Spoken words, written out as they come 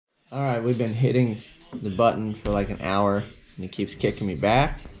All right, we've been hitting the button for like an hour and it keeps kicking me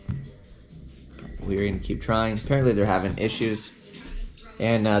back. We're gonna keep trying. Apparently they're having issues.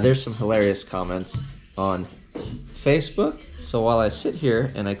 And there's some hilarious comments on Facebook. So while I sit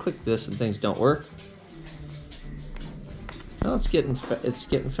here and I click this and things don't work, no, it's getting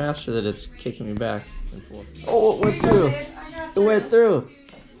faster that it's kicking me back and forth. Oh, it went through. It went through.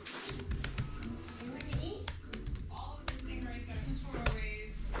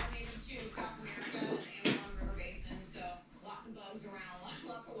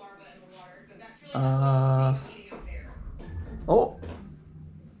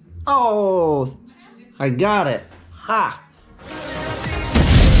 Oh, I got it. Ha!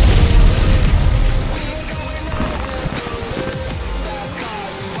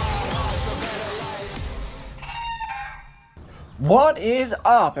 What is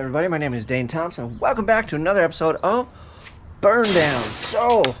up, everybody? My name is Dane Thompson. Welcome back to another episode of BurnDown.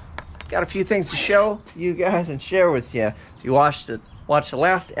 So, got a few things to show you guys and share with you. If you watched the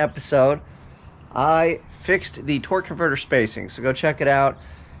last episode, I fixed the torque converter spacing, so go check it out.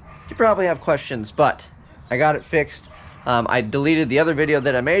 You probably have questions, but I got it fixed. I deleted the other video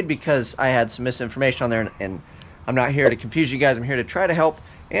that I made because I had some misinformation on there, and I'm not here to confuse you guys. I'm here to try to help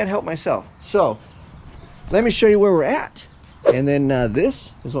and help myself. So let me show you where we're at, and then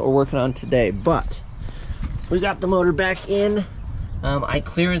this is what we're working on today. But we got the motor back in. I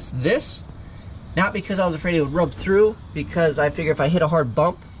clearanced this, not because I was afraid it would rub through, because I figure if I hit a hard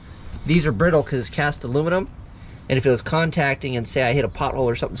bump, these are brittle because it's cast aluminum, and if it was contacting and say I hit a pothole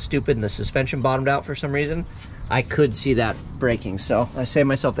or something stupid and the suspension bottomed out for some reason, I could see that breaking. So I saved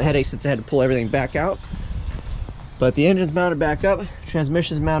myself the headache since I had to pull everything back out. But the engine's mounted back up,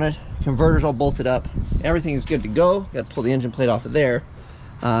 transmission's mounted, converter's all bolted up, everything is good to go. Got to pull the engine plate off of there.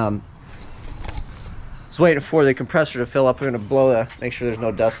 Just waiting for the compressor to fill up. We're going to blow make sure there's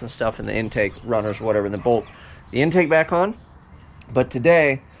no dust and stuff in the intake runners or whatever, and then bolt the intake back on. But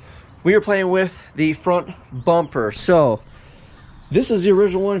today we are playing with the front bumper. So this is the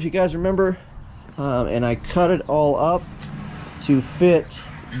original one, if you guys remember, and I cut it all up to fit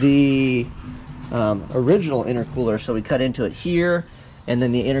the original intercooler. So we cut into it here, and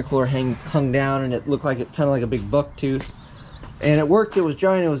then the intercooler hung down, and it looked like kind of like a big buck tooth, and it worked. It was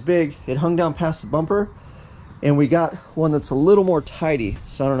giant, it was big, it hung down past the bumper. And we got one that's a little more tidy.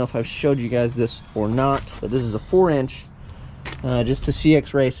 So I don't know if I've showed you guys this or not, but this is a 4-inch, just a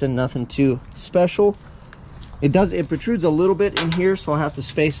CX Racing, nothing too special. It protrudes a little bit in here, so I'll have to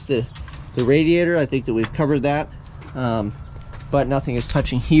space the radiator. I think that we've covered that, but nothing is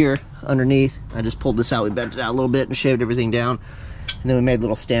touching here underneath. I just pulled this out, we bent it out a little bit and shaved everything down, and then we made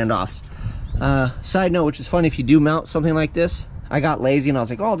little standoffs. Side note, which is funny, if you do mount something like this, I got lazy and I was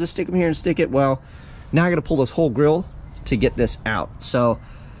like, oh, I'll just stick them here and stick it. Well, now I gotta pull this whole grill to get this out. So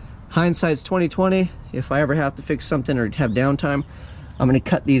hindsight's 2020. If I ever have to fix something or have downtime, I'm gonna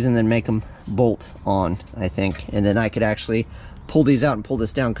cut these and then make them bolt on, I think. And then I could actually pull these out and pull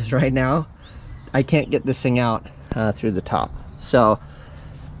this down, because right now I can't get this thing out through the top. So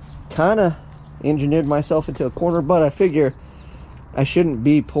kind of engineered myself into a corner, but I figure I shouldn't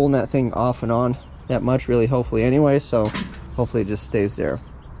be pulling that thing off and on that much, really, hopefully anyway. So hopefully it just stays there.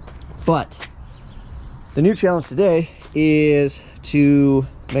 But the new challenge today is to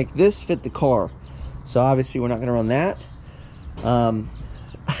make this fit the car. So obviously we're not going to run that.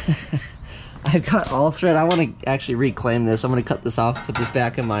 I've got all thread. I want to actually reclaim this. I'm going to cut this off, put this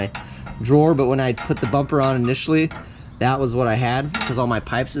back in my drawer. But when I put the bumper on initially, that was what I had, because all my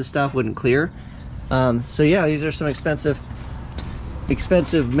pipes and stuff wouldn't clear. So yeah, these are some expensive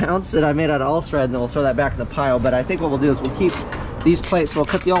mounts that I made out of all thread, and then we'll throw that back in the pile. But I think what we'll do is we'll keep these plates. So we'll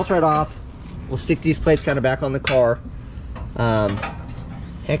cut the all thread off. We'll stick these plates kind of back on the car.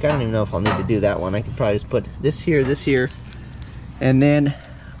 Heck, I don't even know if I'll need to do that one. I could probably just put this here, and then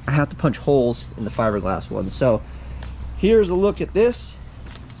I have to punch holes in the fiberglass one. So here's a look at this.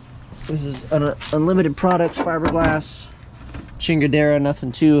 This is an Unlimited Products fiberglass Chingadera,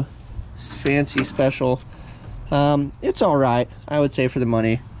 nothing too fancy special. It's all right, I would say, for the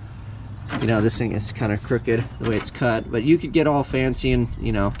money. You know, this thing is kind of crooked the way it's cut, but you could get all fancy and,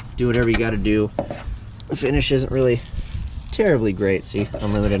 you know, do whatever you got to do. The finish isn't really terribly great, see,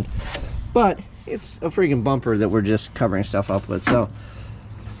 Unlimited, but it's a freaking bumper that we're just covering stuff up with. So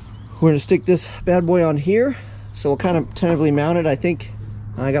we're gonna stick this bad boy on here. So we'll kind of tentatively mount it. I think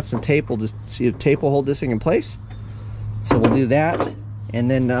I got some tape. We'll just see if tape will hold this thing in place. So we'll do that, and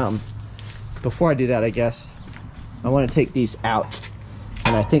then before I do that, I guess I want to take these out,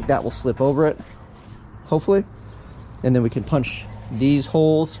 and I think that will slip over it, hopefully, and then we can punch these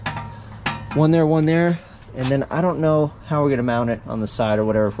holes, one there, And then I don't know how we're gonna mount it on the side or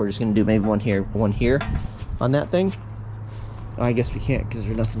whatever, if we're just gonna do maybe one here on that thing. Oh, I guess we can't because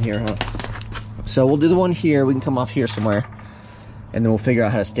there's nothing here, huh? So we'll do the one here. We can come off here somewhere, and then we'll figure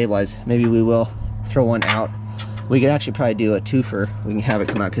out how to stabilize. Maybe we will throw one out. We could actually probably do a twofer. We can have it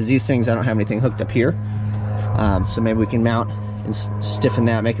come out because these things, I don't have anything hooked up here. So maybe we can mount and stiffen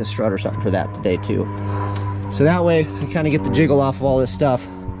that, make a strut or something for that today too. So that way we kind of get the jiggle off of all this stuff.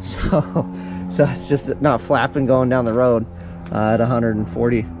 So it's just not flapping going down the road at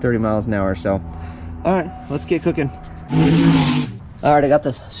 140, 30 miles an hour. So, all right, let's get cooking. All right, I got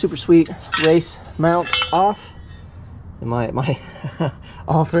the super sweet race mounts off in my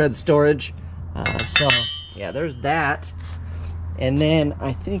all thread storage. So yeah, there's that. And then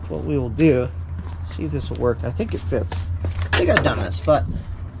I think what we will do, see if this will work. I think it fits. I think I've done this, but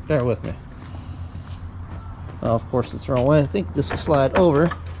bear with me. Oh, of course it's the wrong way. I think this will slide over.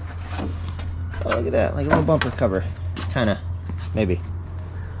 Oh, look at that, like a little bumper cover. Kind of, maybe,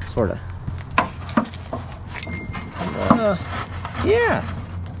 sort of. Yeah.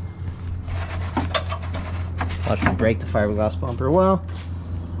 Watch me break the fiberglass bumper. Well,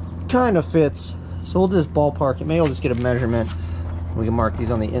 kind of fits. So we'll just ballpark it. Maybe we'll just get a measurement. We can mark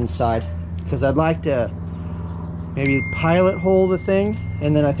these on the inside. Because I'd like to maybe pilot hole the thing.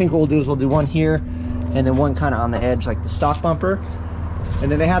 And then I think what we'll do is we'll do one here. And then one kind of on the edge like the stock bumper.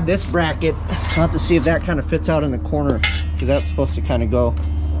 And then they have this bracket. I'll have to see if that kind of fits out in the corner, because that's supposed to kind of go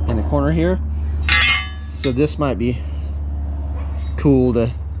in the corner here. So this might be cool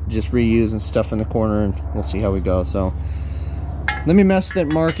to just reuse and stuff in the corner, and we'll see how we go. So let me mess with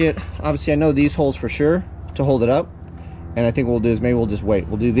it, mark it. Obviously I know these holes for sure to hold it up, and I think what we'll do is maybe we'll just wait.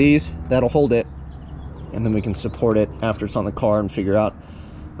 We'll do these, that'll hold it, and then we can support it after it's on the car and figure out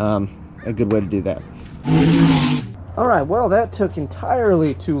a good way to do that. All right, well, that took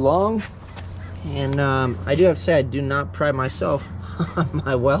entirely too long. And I do have to say, I do not pride myself on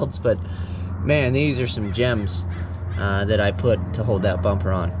my welds, but man, these are some gems that I put to hold that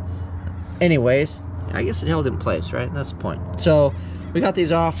bumper on. Anyways, I guess it held in place, right? That's the point. So we got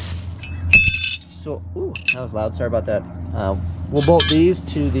these off. So, ooh, that was loud, sorry about that. We'll bolt these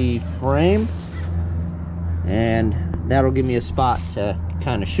to the frame, and that'll give me a spot to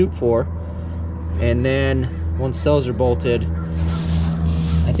kind of shoot for. And then once those are bolted,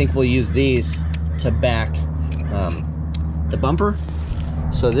 I think we'll use these to back the bumper.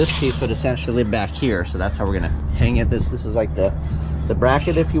 So this piece would essentially live back here. So that's how we're gonna hang it. This is like the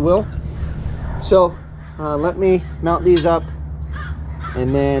bracket, if you will. So let me mount these up,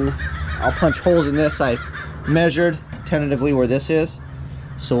 and then I'll punch holes in this. I measured tentatively where this is,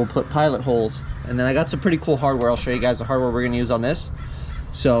 so we'll put pilot holes. And then I got some pretty cool hardware. I'll show you guys the hardware we're gonna use on this.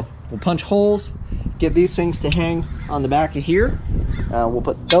 So we'll punch holes, get these things to hang on the back of here. We'll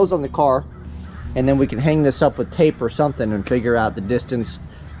put those on the car, and then we can hang this up with tape or something and figure out the distance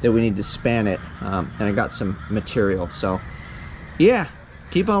that we need to span it. And I got some material. So yeah,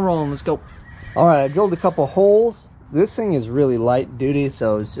 keep on rolling, let's go. All right, I drilled a couple holes. This thing is really light duty,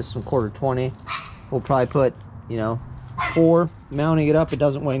 so it's just some 1/4-20. We'll probably put, you know, 4 mounting it up. It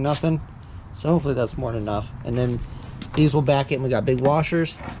doesn't weigh nothing, so hopefully that's more than enough. And then these will back it, and we got big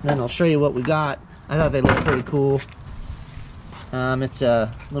washers. And then I'll show you what we got. I thought they looked pretty cool. It's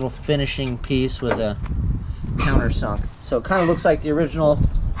a little finishing piece with a countersunk. So it kind of looks like the original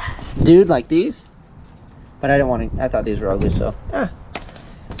dude, like these. But I didn't want to, I thought these were ugly, so yeah.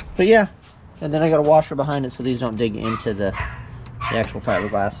 But yeah, and then I got a washer behind it so these don't dig into the actual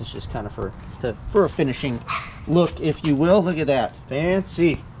fiberglass. It's just kind of for a finishing look, if you will. Look at that,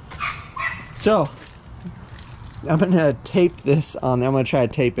 fancy. So I'm gonna tape this on. I'm gonna try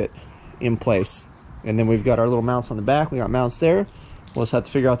to tape it in place, and then we've got our little mounts on the back. We got mounts there. We'll just have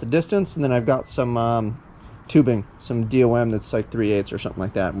to figure out the distance, and then I've got some tubing, some DOM that's like 3/8 or something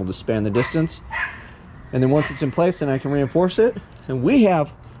like that, and we'll just span the distance. And then once it's in place, then I can reinforce it, and we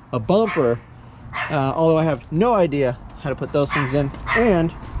have a bumper. Although I have no idea how to put those things in,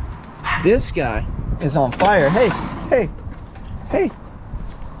 and this guy is on fire. Hey,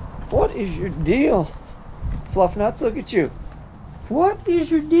 what is your deal? Fluff nuts, look at you. What is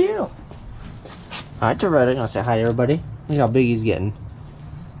your deal? Alright, Toretto, you want to say hi to everybody? Look how big he's getting.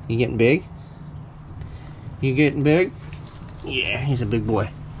 You getting big? You getting big? Yeah, he's a big boy.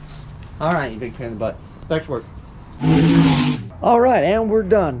 Alright, you big pain in the butt. Back to work. Alright, and we're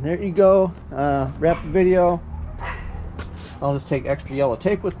done. There you go. Wrap the video. I'll just take extra yellow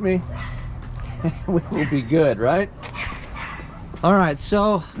tape with me. We will be good, right? Alright,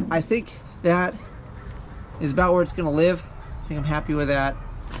 so I think that is about where it's gonna live. I think I'm happy with that.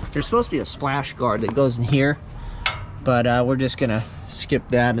 There's supposed to be a splash guard that goes in here, but we're just gonna skip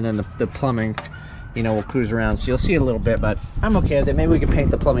that, and then the plumbing you know, we'll cruise around, so you'll see it a little bit, but I'm okay with it. Maybe we can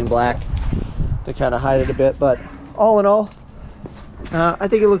paint the plumbing black to kind of hide it a bit, but all in all, I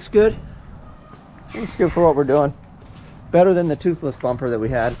think it looks good. It looks good for what we're doing. Better than the toothless bumper that we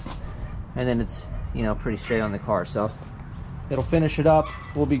had. And then it's, you know, pretty straight on the car, so it'll finish it up.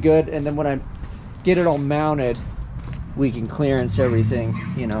 We'll be good. And then when I get it all mounted, we can clearance everything,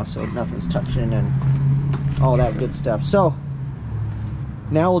 you know, so nothing's touching and all that good stuff. So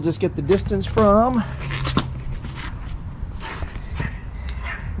now we'll just get the distance from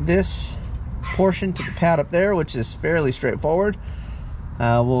this portion to the pad up there, which is fairly straightforward.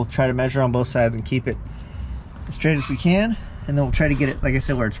 We'll try to measure on both sides and keep it as straight as we can, and then we'll try to get it, like I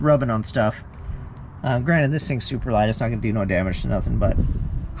said, where it's rubbing on stuff. Granted, this thing's super light, it's not gonna do no damage to nothing, but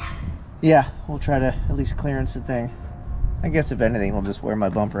yeah, we'll try to at least clearance the thing. I guess if anything, we'll just wear my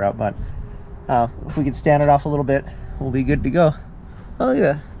bumper out, but if we can stand it off a little bit, we'll be good to go. Oh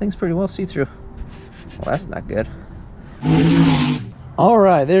yeah, thing's pretty well see-through. Well, that's not good. All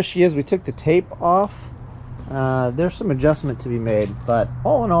right, there she is. We took the tape off. There's some adjustment to be made, but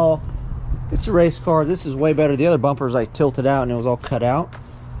all in all, it's a race car. This is way better. The other bumpers I tilted out and it was all cut out.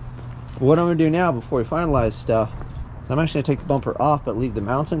 What I'm gonna do now before we finalize stuff, I'm actually gonna take the bumper off but leave the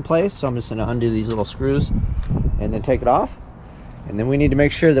mounts in place. So I'm just gonna undo these little screws and then take it off. And then we need to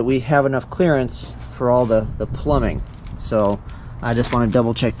make sure that we have enough clearance for all the plumbing. So I just want to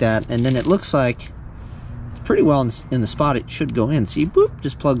double check that. And then it looks like it's pretty well in the spot it should go in. See, boop,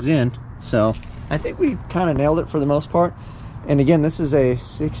 just plugs in. So I think we kind of nailed it for the most part. And again, this is a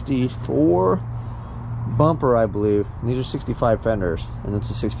 64 bumper, I believe. And these are 65 fenders, and it's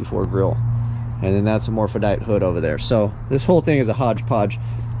a 64 grill. And then that's a Morphodite hood over there. So this whole thing is a hodgepodge.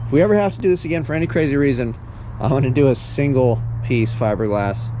 If we ever have to do this again for any crazy reason, I'm going to do a single piece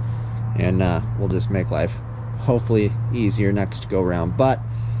fiberglass, and we'll just make life hopefully easier next go round. But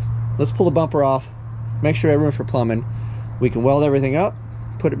let's pull the bumper off, make sure we have room for plumbing. We can weld everything up,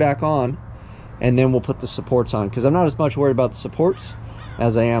 put it back on, and then we'll put the supports on, because I'm not as much worried about the supports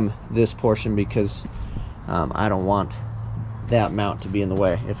as I am this portion, because I don't want that mount to be in the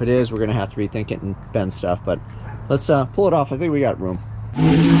way. If it is, we're gonna have to rethink it and bend stuff, but let's pull it off. I think we got room.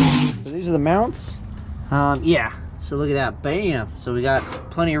 So these are the mounts. Yeah, so look at that, bam. So we got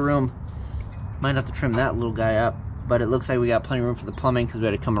plenty of room. Might have to trim that little guy up, but it looks like we got plenty of room for the plumbing, because we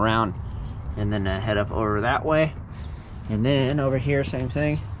had to come around and then head up over that way. And then over here, same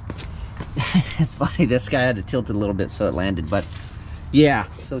thing. It's funny, this guy had to tilt it a little bit so it landed, but yeah,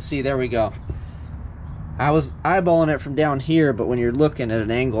 so see, there we go. I was eyeballing it from down here, but when you're looking at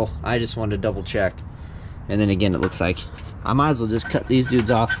an angle, I just wanted to double check. And then again, it looks like I might as well just cut these dudes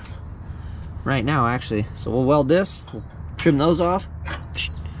off right now, actually. So we'll weld this, we'll trim those off,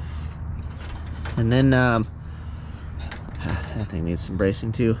 and then that thing needs some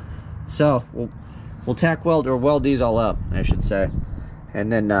bracing too. So we'll tack weld, or weld these all up, I should say. And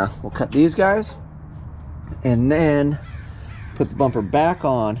then we'll cut these guys, and then put the bumper back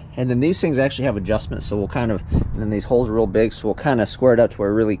on. And then these things actually have adjustments, so we'll kind of, and then these holes are real big, so we'll kind of square it up to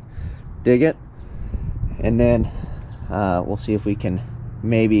where we really dig it. And then we'll see if we can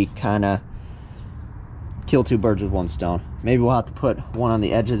maybe kind of kill two birds with one stone. Maybe we'll have to put one on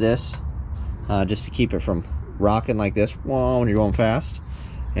the edge of this just to keep it from rocking like this when you're going fast.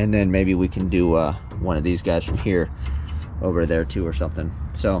 And then maybe we can do one of these guys from here over there too, or something.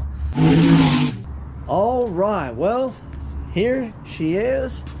 So all right, well, here she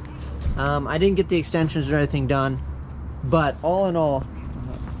is. I didn't get the extensions or anything done, but all in all,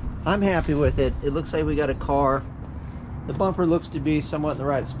 I'm happy with it. It looks like we got a car. The bumper looks to be somewhat in the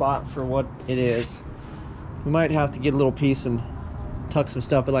right spot for what it is. We might have to get a little piece and tuck some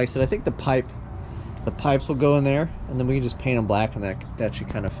stuff, but like I said, I think the pipes will go in there, and then we can just paint them black, and that should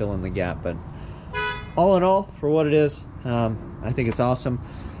kind of fill in the gap. But all in all, for what it is, I think it's awesome.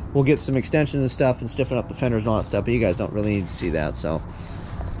 We'll get some extensions and stuff and stiffen up the fenders and all that stuff, but you guys don't really need to see that. So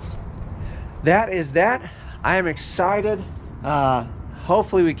that is that. I am excited.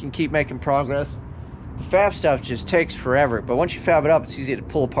 Hopefully we can keep making progress. The fab stuff just takes forever, but once you fab it up, it's easy to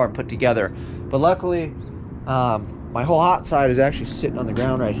pull apart and put together. But luckily, my whole hot side is actually sitting on the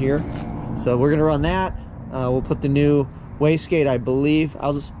ground right here. So we're gonna run that. We'll put the new wastegate, I believe.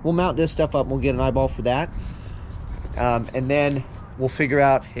 We'll mount this stuff up and we'll get an eyeball for that. And then we'll figure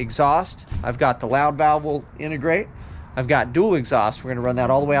out exhaust. I've got the loud valve we'll integrate. I've got dual exhaust. We're gonna run that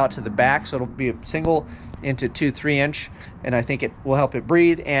all the way out to the back, so it'll be a single into 2 3-inch, and I think it will help it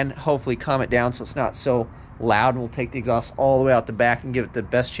breathe and hopefully calm it down so it's not so loud. And we'll take the exhaust all the way out the back and give it the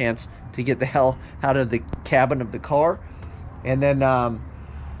best chance to get the hell out of the cabin of the car. And then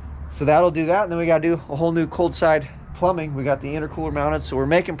so that'll do that, and then we got to do a whole new cold side plumbing. We got the intercooler mounted, so we're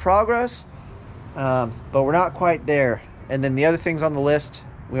making progress. but we're not quite there. And then the other things on the list,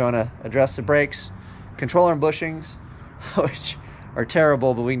 we want to address the brakes, controller and bushings, which are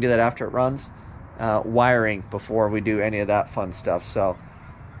terrible, but we can do that after it runs. Wiring before we do any of that fun stuff. So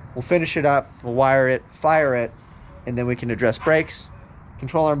we'll finish it up, we'll wire it, fire it, and then we can address brakes,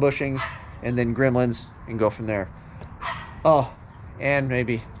 controller and bushings, and then gremlins, and go from there. Oh, and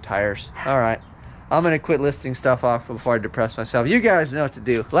maybe tires. All right, I'm gonna quit listing stuff off before I depress myself. You guys know what to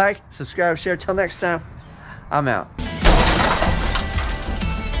do. Like, subscribe, share. Till next time, I'm out.